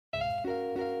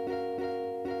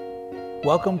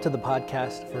Welcome to the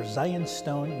podcast for Zion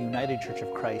Stone United Church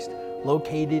of Christ,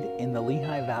 located in the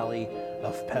Lehigh Valley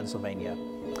of Pennsylvania.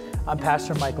 I'm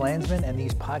Pastor Mike Landsman, and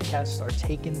these podcasts are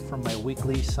taken from my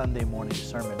weekly Sunday morning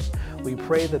sermons. We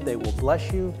pray that they will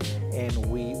bless you, and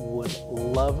we would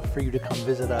love for you to come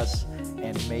visit us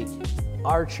and make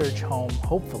our church home,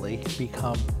 hopefully,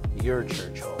 become your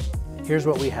church home. Here's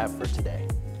what we have for today.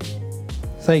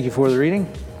 Thank you for the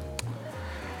reading.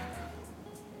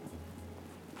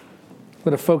 I'm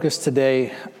going to focus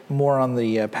today more on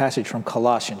the passage from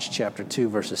Colossians chapter 2,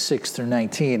 verses 6 through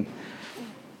 19.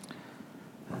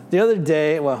 The other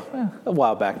day, a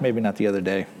while back, maybe not the other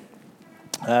day,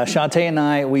 Shantae and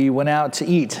I, we went out to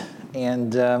eat.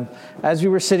 And as we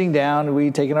were sitting down,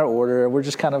 we'd taken our order. We're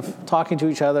just kind of talking to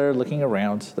each other, looking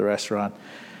around the restaurant.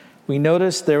 We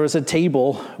noticed there was a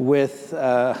table with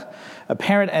a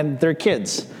parent and their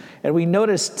kids. And we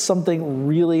noticed something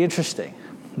really interesting,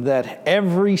 that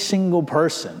every single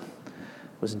person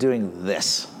was doing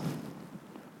this.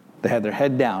 They had their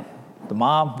head down. The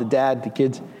mom, the dad, the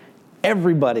kids,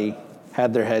 everybody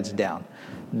had their heads down.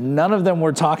 None of them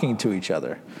were talking to each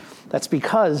other. That's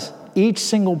because each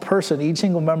single person, each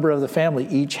single member of the family,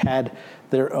 each had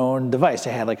their own device.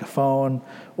 They had like a phone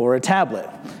or a tablet,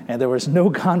 and there was no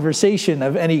conversation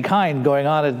of any kind going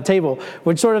on at the table,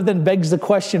 which sort of then begs the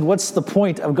question, what's the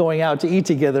point of going out to eat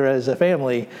together as a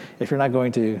family if you're not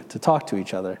going to talk to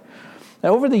each other? Now,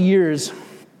 over the years,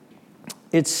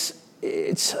 it's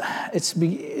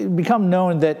become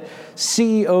known that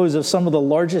CEOs of some of the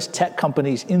largest tech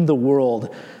companies in the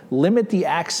world limit the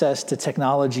access to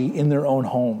technology in their own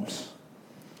homes.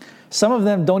 Some of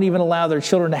them don't even allow their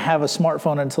children to have a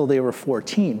smartphone until they were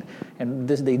 14. And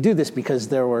they do this because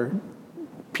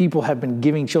people have been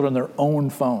giving children their own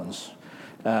phones,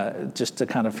 just to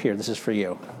kind of, here, this is for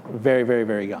you. Very, very,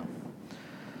 very young.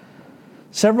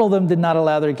 Several of them did not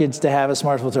allow their kids to have a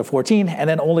smartphone until 14, and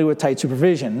then only with tight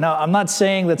supervision. Now, I'm not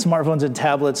saying that smartphones and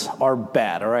tablets are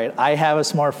bad, all right? I have a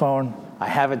smartphone, I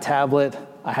have a tablet,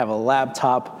 I have a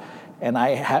laptop, and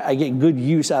I get good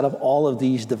use out of all of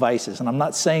these devices. And I'm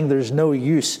not saying there's no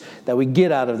use that we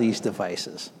get out of these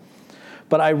devices.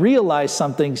 But I realized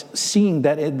something, seeing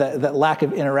that lack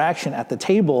of interaction at the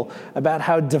table, about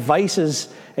how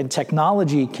devices and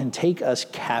technology can take us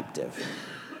captive.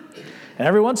 And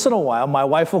every once in a while, my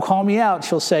wife will call me out.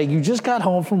 She'll say, you just got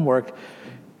home from work,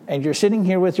 and you're sitting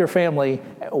here with your family.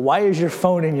 Why is your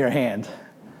phone in your hand?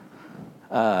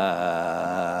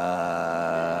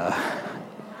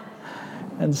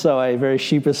 And so I very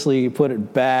sheepishly put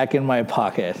it back in my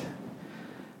pocket.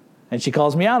 And she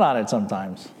calls me out on it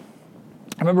sometimes.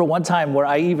 I remember one time where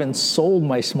I even sold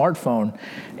my smartphone,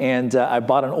 and I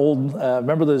bought an old,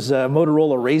 remember those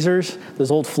Motorola Razrs, those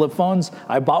old flip phones?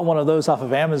 I bought one of those off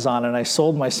of Amazon, and I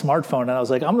sold my smartphone, and I was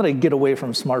like, I'm going to get away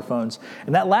from smartphones.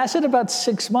 And that lasted about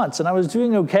 6 months, and I was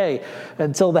doing okay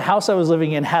until the house I was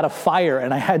living in had a fire,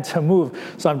 and I had to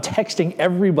move. So I'm texting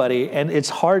everybody, and it's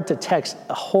hard to text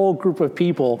a whole group of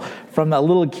people from that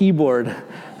little keyboard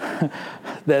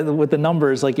with the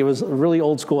numbers. Like, it was really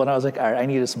old school, and I was like, all right, I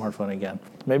need a smartphone again.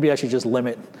 Maybe I should just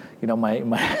limit, my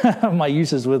my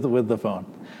uses with the phone.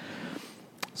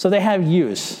 So they have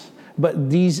use, but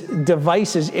these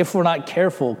devices, if we're not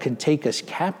careful, can take us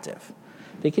captive.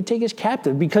 They can take us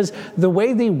captive because the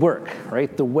way they work,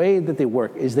 right? The way that they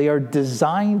work is they are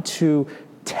designed to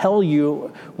tell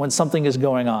you when something is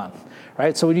going on,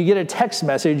 right? So when you get a text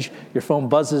message, your phone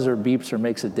buzzes or beeps or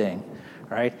makes a ding.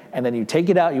 Right? And then you take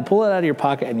it out, you pull it out of your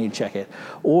pocket, and you check it.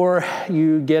 Or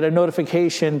you get a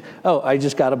notification, oh, I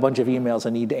just got a bunch of emails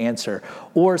I need to answer.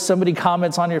 Or somebody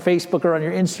comments on your Facebook or on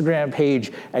your Instagram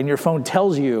page, and your phone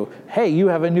tells you, hey, you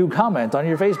have a new comment on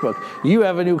your Facebook. You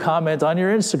have a new comment on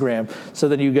your Instagram. So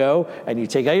then you go, and you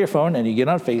take out your phone, and you get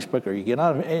on Facebook, or you get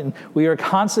on, and we are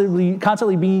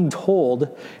constantly being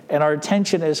told, and our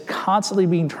attention is constantly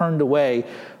being turned away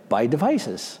by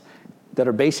devices that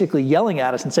are basically yelling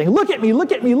at us and saying, look at me,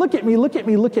 look at me, look at me, look at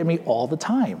me, look at me all the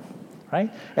time,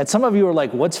 right? And some of you are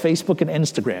like, what's Facebook and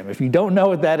Instagram? If you don't know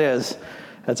what that is,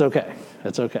 that's okay.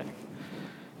 That's okay.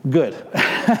 Good.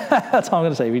 That's all I'm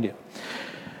going to say if you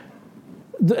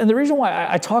do. And the reason why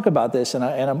I talk about this, and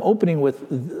I'm opening with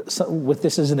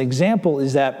this as an example,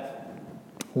 is that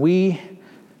we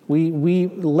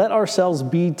let ourselves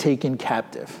be taken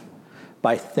captive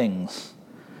by things.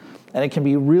 And it can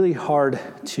be really hard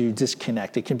to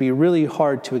disconnect. It can be really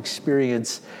hard to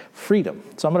experience freedom.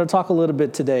 So I'm going to talk a little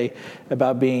bit today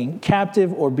about being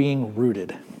captive or being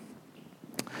rooted.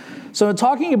 So in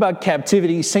talking about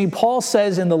captivity, St. Paul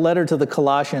says in the letter to the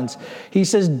Colossians, he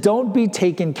says, don't be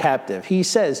taken captive. He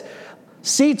says,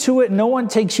 See to it no one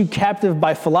takes you captive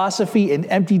by philosophy and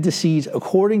empty deceit,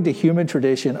 according to human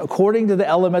tradition, according to the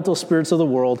elemental spirits of the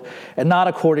world, and not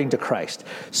according to Christ.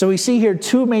 So we see here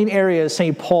two main areas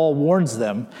St. Paul warns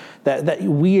them that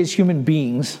we as human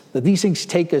beings, that these things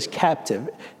take us captive.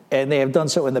 And they have done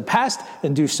so in the past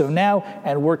and do so now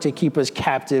and work to keep us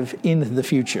captive in the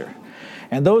future.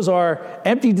 And those are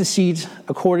empty deceit,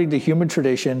 according to human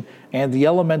tradition, and the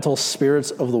elemental spirits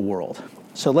of the world.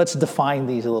 So let's define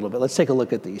these a little bit. Let's take a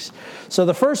look at these. So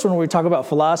the first one, when we talk about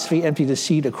philosophy, empty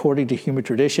deceit, according to human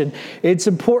tradition, it's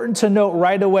important to note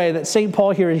right away that St.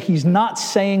 Paul here, he's not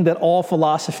saying that all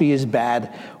philosophy is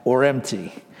bad or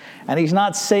empty. And he's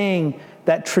not saying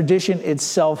that tradition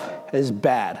itself is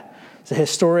bad. The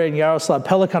historian Yaroslav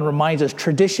Pelikan reminds us,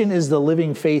 tradition is the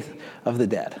living faith of the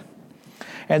dead.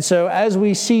 And so as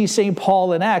we see St.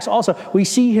 Paul in Acts, also, we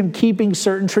see him keeping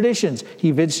certain traditions.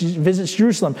 He visits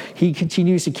Jerusalem. He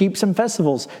continues to keep some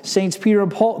festivals. Saints Peter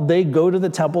and Paul, they go to the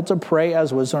temple to pray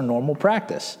as was their normal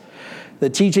practice. The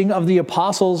teaching of the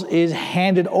apostles is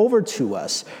handed over to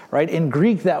us, right? In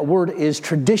Greek, that word is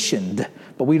traditioned,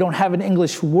 but we don't have an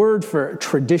English word for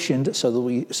traditioned, so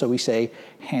we say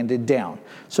handed down.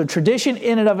 So tradition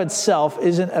in and of itself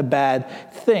isn't a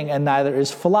bad thing, and neither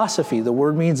is philosophy. The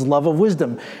word means love of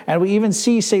wisdom. And we even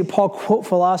see St. Paul quote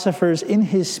philosophers in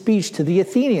his speech to the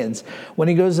Athenians when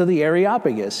he goes to the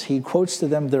Areopagus. He quotes to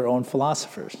them their own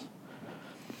philosophers.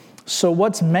 So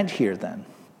what's meant here then?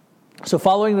 So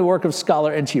following the work of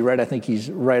scholar N.T. Wright, I think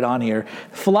he's right on here,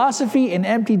 philosophy and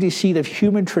empty deceit of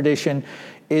human tradition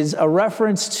is a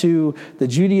reference to the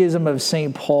Judaism of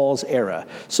St. Paul's era.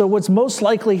 So what's most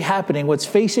likely happening, what's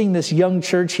facing this young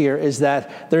church here, is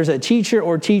that there's a teacher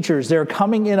or teachers, they're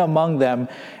coming in among them,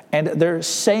 and they're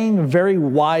saying very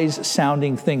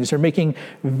wise-sounding things. They're making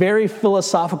very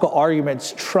philosophical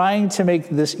arguments, trying to make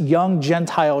this young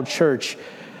Gentile church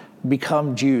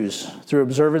become Jews through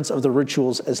observance of the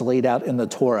rituals as laid out in the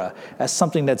Torah, as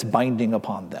something that's binding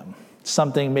upon them,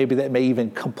 something maybe that may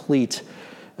even complete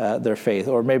their faith,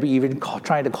 or maybe even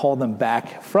trying to call them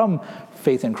back from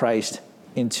faith in Christ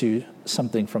into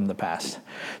something from the past.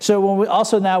 So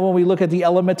when we look at the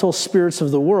elemental spirits of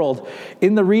the world,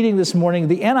 in the reading this morning,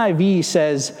 the NIV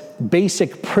says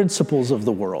basic principles of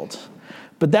the world.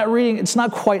 But that reading, it's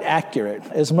not quite accurate,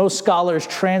 as most scholars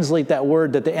translate that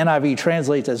word that the NIV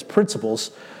translates as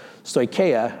principles,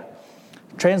 stoicheia,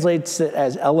 translates it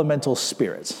as elemental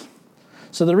spirits.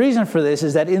 So the reason for this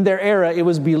is that in their era, it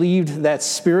was believed that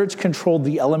spirits controlled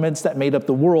the elements that made up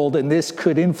the world, and this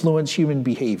could influence human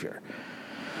behavior.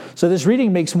 So this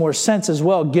reading makes more sense as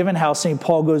well, given how St.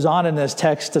 Paul goes on in this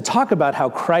text to talk about how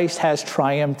Christ has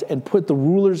triumphed and put the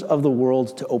rulers of the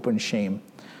world to open shame.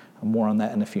 More on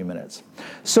that in a few minutes.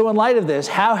 So in light of this,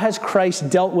 how has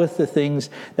Christ dealt with the things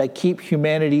that keep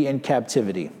humanity in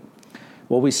captivity?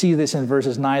 Well, we see this in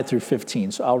verses 9 through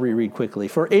 15, so I'll reread quickly.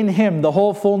 For in him the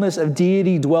whole fullness of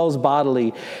deity dwells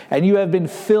bodily, and you have been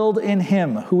filled in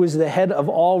him, who is the head of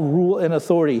all rule and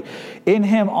authority. In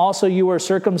him also you are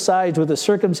circumcised with a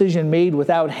circumcision made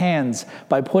without hands,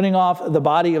 by putting off the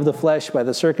body of the flesh by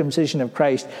the circumcision of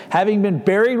Christ, having been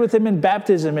buried with him in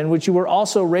baptism, in which you were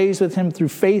also raised with him through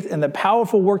faith in the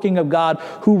powerful working of God,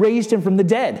 who raised him from the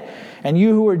dead. And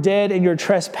you who were dead in your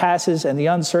trespasses and the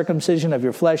uncircumcision of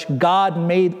your flesh, God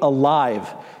made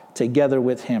alive together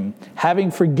with him, having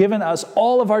forgiven us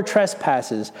all of our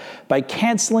trespasses by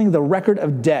canceling the record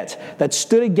of debt that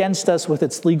stood against us with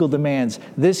its legal demands.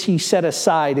 This he set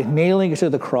aside, nailing it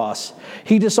to the cross.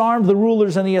 He disarmed the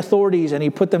rulers and the authorities, and he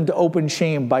put them to open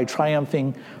shame by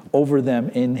triumphing over them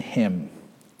in him.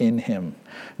 In him.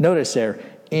 Notice there,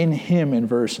 in him in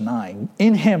verse 9.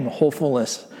 In him, whole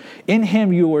fullness. In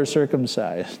him you were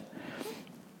circumcised.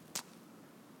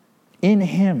 In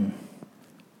him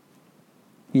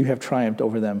you have triumphed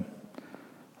over them.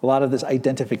 A lot of this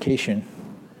identification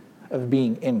of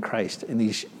being in Christ in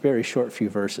these very short few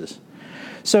verses.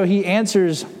 So he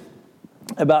answers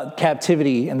about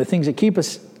captivity and the things that keep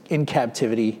us in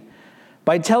captivity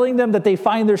by telling them that they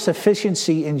find their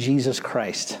sufficiency in Jesus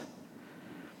Christ.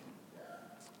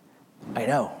 I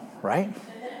know, right?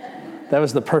 That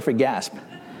was the perfect gasp.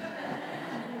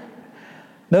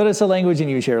 Notice the language in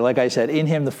use here. Like I said, in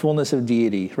him, the fullness of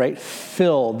deity, right?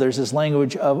 Filled. There's this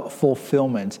language of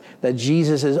fulfillment, that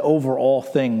Jesus is over all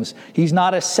things. He's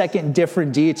not a second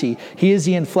different deity. He is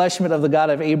the enfleshment of the God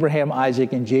of Abraham,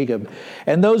 Isaac, and Jacob.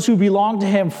 And those who belong to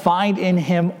him find in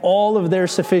him all of their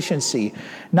sufficiency,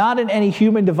 not in any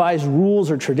human devised rules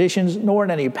or traditions, nor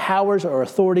in any powers or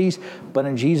authorities, but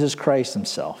in Jesus Christ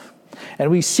himself. And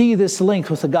we see this link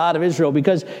with the God of Israel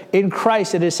because in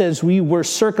Christ it says we were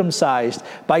circumcised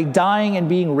by dying and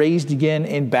being raised again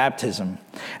in baptism.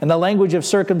 And the language of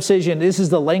circumcision, this is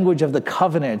the language of the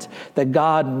covenant that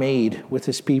God made with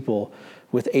his people,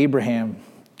 with Abraham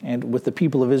and with the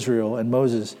people of Israel and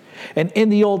Moses. And in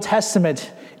the Old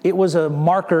Testament, it was a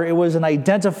marker, it was an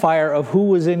identifier of who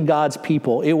was in God's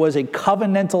people. It was a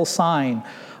covenantal sign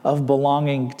of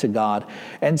belonging to God.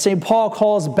 And St. Paul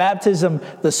calls baptism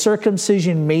the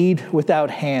circumcision made without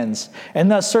hands.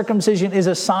 And thus circumcision is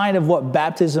a sign of what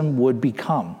baptism would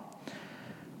become.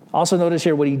 Also notice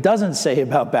here what he doesn't say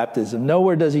about baptism.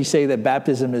 Nowhere does he say that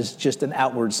baptism is just an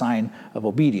outward sign of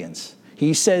obedience.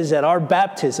 He says that our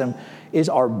baptism is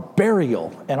our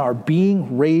burial and our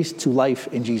being raised to life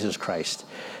in Jesus Christ.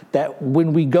 That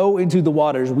when we go into the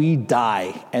waters, we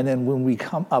die. And then when we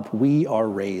come up, we are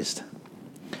raised.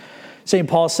 St.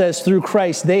 Paul says, through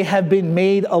Christ, they have been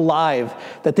made alive,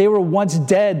 that they were once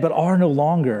dead but are no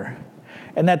longer,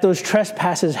 and that those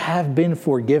trespasses have been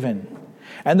forgiven.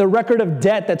 And the record of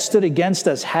debt that stood against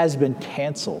us has been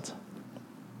canceled.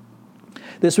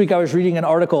 This week I was reading an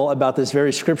article about this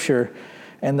very scripture,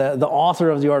 and the author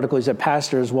of the article is a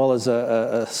pastor as well as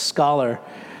a scholar,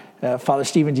 Father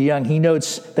Stephen DeYoung. He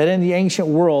notes that in the ancient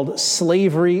world,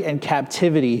 slavery and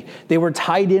captivity, they were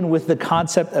tied in with the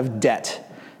concept of debt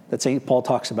that St. Paul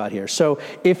talks about here. So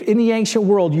if in the ancient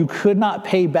world you could not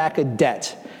pay back a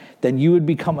debt, then you would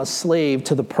become a slave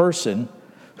to the person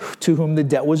to whom the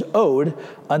debt was owed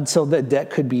until the debt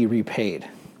could be repaid.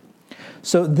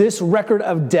 So this record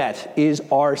of debt is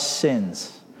our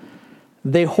sins.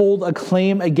 They hold a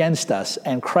claim against us,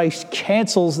 and Christ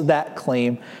cancels that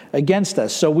claim against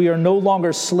us. So we are no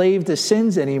longer slave to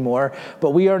sins anymore,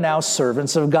 but we are now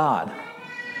servants of God.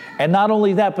 And not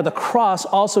only that, but the cross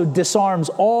also disarms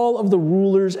all of the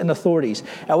rulers and authorities.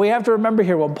 And we have to remember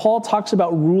here, when Paul talks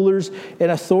about rulers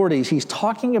and authorities, he's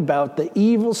talking about the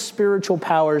evil spiritual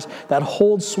powers that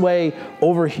hold sway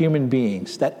over human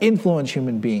beings, that influence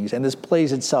human beings. And this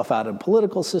plays itself out in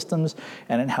political systems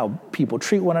and in how people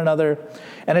treat one another.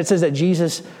 And it says that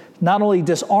Jesus not only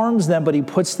disarms them, but he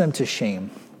puts them to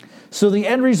shame. So the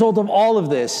end result of all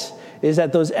of this is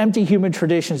that those empty human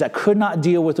traditions that could not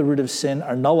deal with the root of sin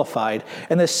are nullified,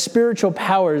 and the spiritual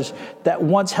powers that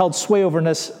once held sway over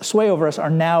us are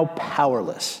now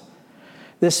powerless.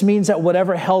 This means that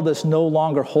whatever held us no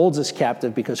longer holds us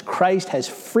captive because Christ has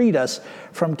freed us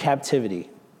from captivity.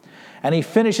 And he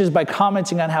finishes by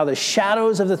commenting on how the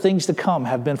shadows of the things to come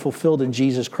have been fulfilled in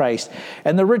Jesus Christ.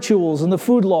 And the rituals and the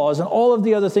food laws and all of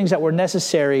the other things that were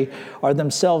necessary are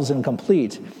themselves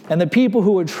incomplete. And the people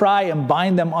who would try and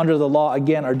bind them under the law,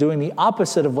 again, are doing the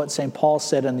opposite of what St. Paul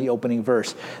said in the opening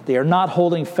verse. They are not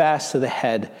holding fast to the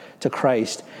head, to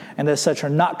Christ, and as such are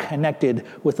not connected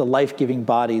with the life-giving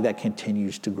body that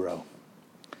continues to grow.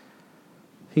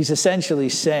 He's essentially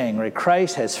saying, right,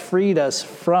 Christ has freed us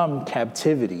from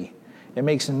captivity. It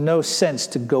makes no sense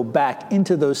to go back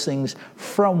into those things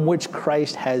from which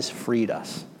Christ has freed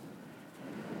us.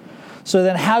 So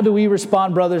then how do we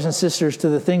respond, brothers and sisters, to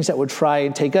the things that would try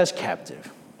and take us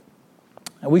captive?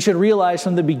 And we should realize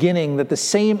from the beginning that the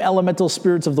same elemental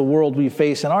spirits of the world we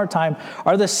face in our time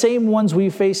are the same ones we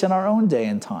face in our own day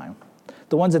and time.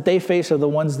 The ones that they face are the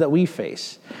ones that we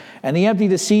face. And the empty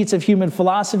deceits of human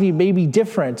philosophy may be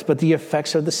different, but the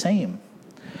effects are the same.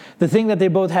 The thing that they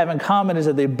both have in common is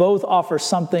that they both offer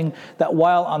something that,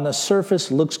 while on the surface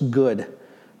looks good,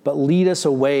 but lead us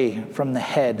away from the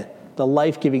head, the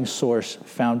life-giving source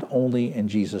found only in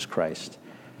Jesus Christ.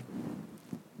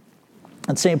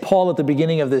 And St. Paul at the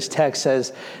beginning of this text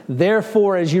says,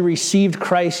 "Therefore, as you received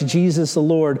Christ Jesus the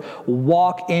Lord,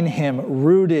 walk in him,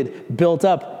 rooted, built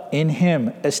up in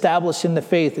him, established in the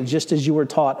faith, just as you were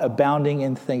taught, abounding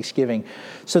in thanksgiving."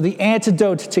 So the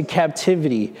antidote to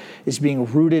captivity is being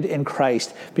rooted in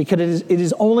Christ, because it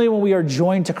is only when we are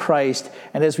joined to Christ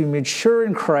and as we mature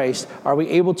in Christ are we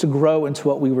able to grow into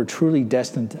what we were truly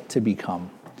destined to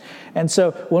become. And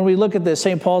so when we look at this,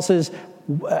 St. Paul says,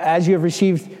 as you have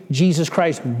received Jesus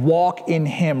Christ, walk in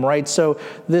him, right? So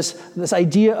this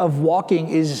idea of walking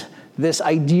is this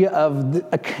idea of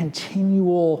a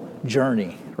continual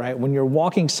journey, right? When you're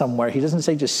walking somewhere, he doesn't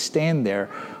say just stand there.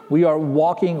 We are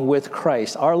walking with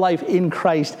Christ. Our life in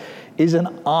Christ is an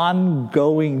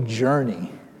ongoing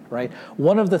journey, right?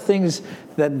 One of the things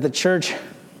that the church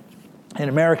in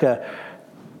America,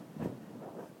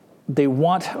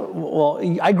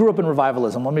 I grew up in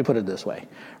revivalism, let me put it this way,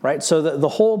 right? So the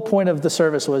whole point of the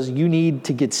service was you need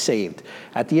to get saved.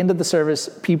 At the end of the service,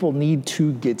 people need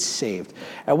to get saved.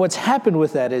 And what's happened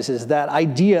with that is that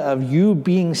idea of you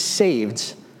being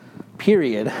saved,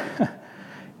 period,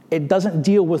 it doesn't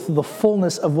deal with the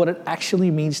fullness of what it actually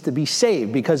means to be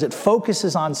saved, because it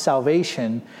focuses on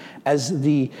salvation as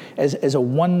something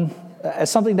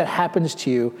that happens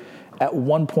to you at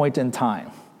one point in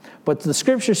time. But the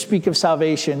scriptures speak of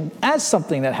salvation as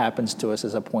something that happens to us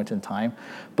as a point in time.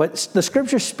 But the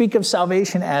scriptures speak of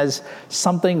salvation as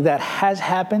something that has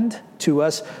happened to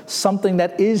us, something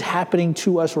that is happening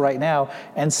to us right now,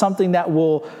 and something that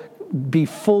will be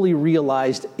fully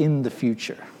realized in the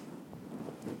future.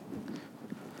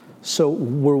 So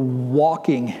we're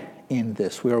walking in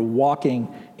this. We are walking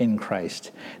in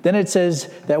Christ. Then it says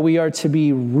that we are to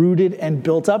be rooted and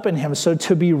built up in him. So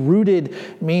to be rooted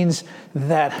means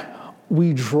that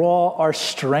we draw our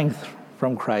strength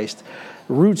from Christ.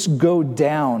 Roots go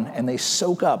down and they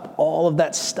soak up all of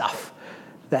that stuff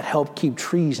that help keep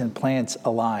trees and plants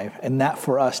alive. And that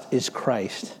for us is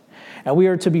Christ. And we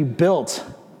are to be built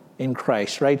in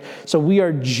Christ, right? So we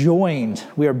are joined,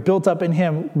 we are built up in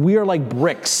him. We are like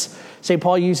bricks. St.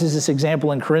 Paul uses this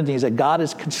example in Corinthians that God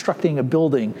is constructing a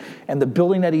building, and the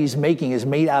building that he's making is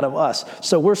made out of us.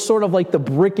 So we're sort of like the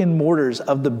brick and mortars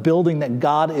of the building that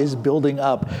God is building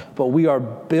up, but we are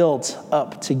built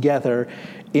up together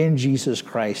in Jesus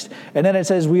Christ. And then it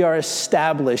says we are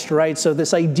established, right? So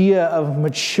this idea of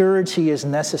maturity is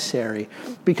necessary,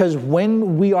 because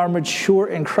when we are mature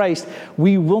in Christ,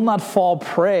 we will not fall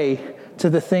prey to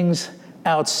the things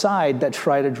outside that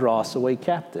try to draw us away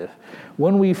captive.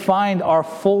 When we find our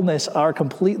fullness, our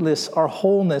completeness, our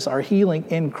wholeness, our healing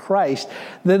in Christ,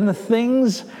 then the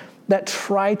things that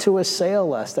try to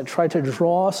assail us, that try to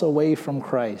draw us away from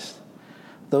Christ,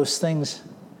 those things,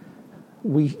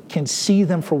 we can see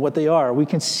them for what they are. We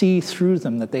can see through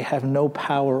them that they have no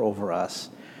power over us.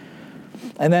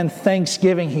 And then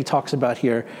thanksgiving, he talks about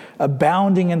here,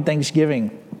 abounding in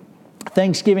thanksgiving.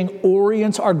 Thanksgiving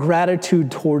orients our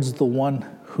gratitude towards the one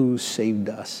who saved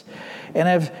us. And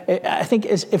I think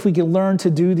if we can learn to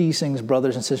do these things,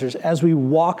 brothers and sisters, as we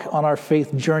walk on our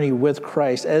faith journey with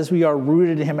Christ, as we are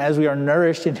rooted in him, as we are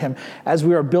nourished in him, as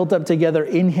we are built up together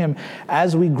in him,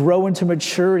 as we grow into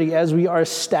maturity, as we are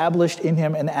established in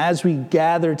him, and as we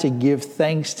gather to give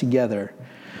thanks together,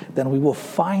 then we will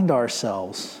find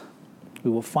ourselves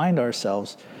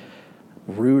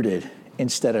rooted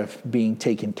instead of being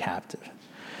taken captive.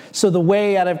 So the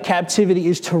way out of captivity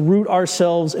is to root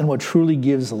ourselves in what truly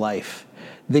gives life,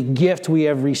 the gift we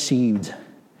have received.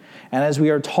 And as we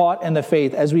are taught in the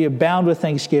faith, as we abound with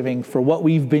thanksgiving for what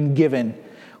we've been given,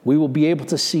 we will be able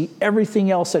to see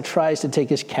everything else that tries to take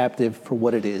us captive for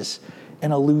what it is,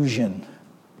 an illusion,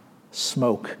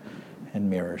 smoke, and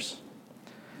mirrors.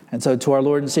 And so to our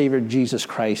Lord and Savior, Jesus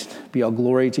Christ, be all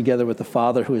glory together with the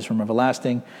Father who is from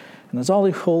everlasting, and as all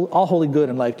holy, good,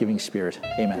 and life-giving Spirit.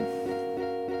 Amen.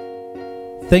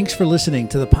 Thanks for listening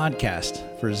to the podcast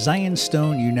for Zion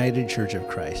Stone United Church of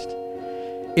Christ.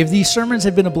 If these sermons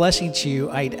have been a blessing to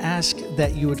you, I'd ask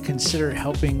that you would consider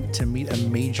helping to meet a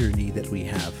major need that we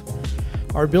have.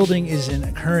 Our building is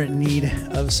in current need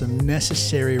of some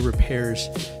necessary repairs,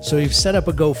 so we've set up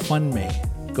a GoFundMe,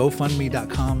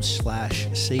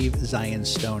 gofundme.com/Save Zion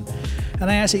Stone. And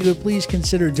I ask that you would please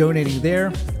consider donating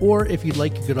there, or if you'd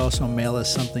like, you could also mail us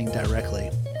something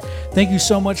directly. Thank you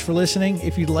so much for listening.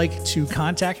 If you'd like to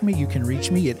contact me, you can reach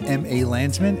me at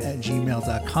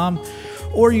malandsman@gmail.com,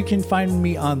 or you can find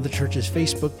me on the church's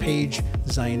Facebook page,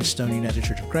 Zion Stone United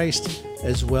Church of Christ,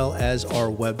 as well as our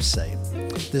website.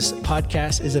 This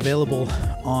podcast is available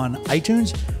on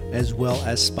iTunes as well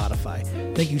as Spotify.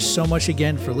 Thank you so much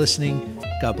again for listening.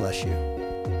 God bless you.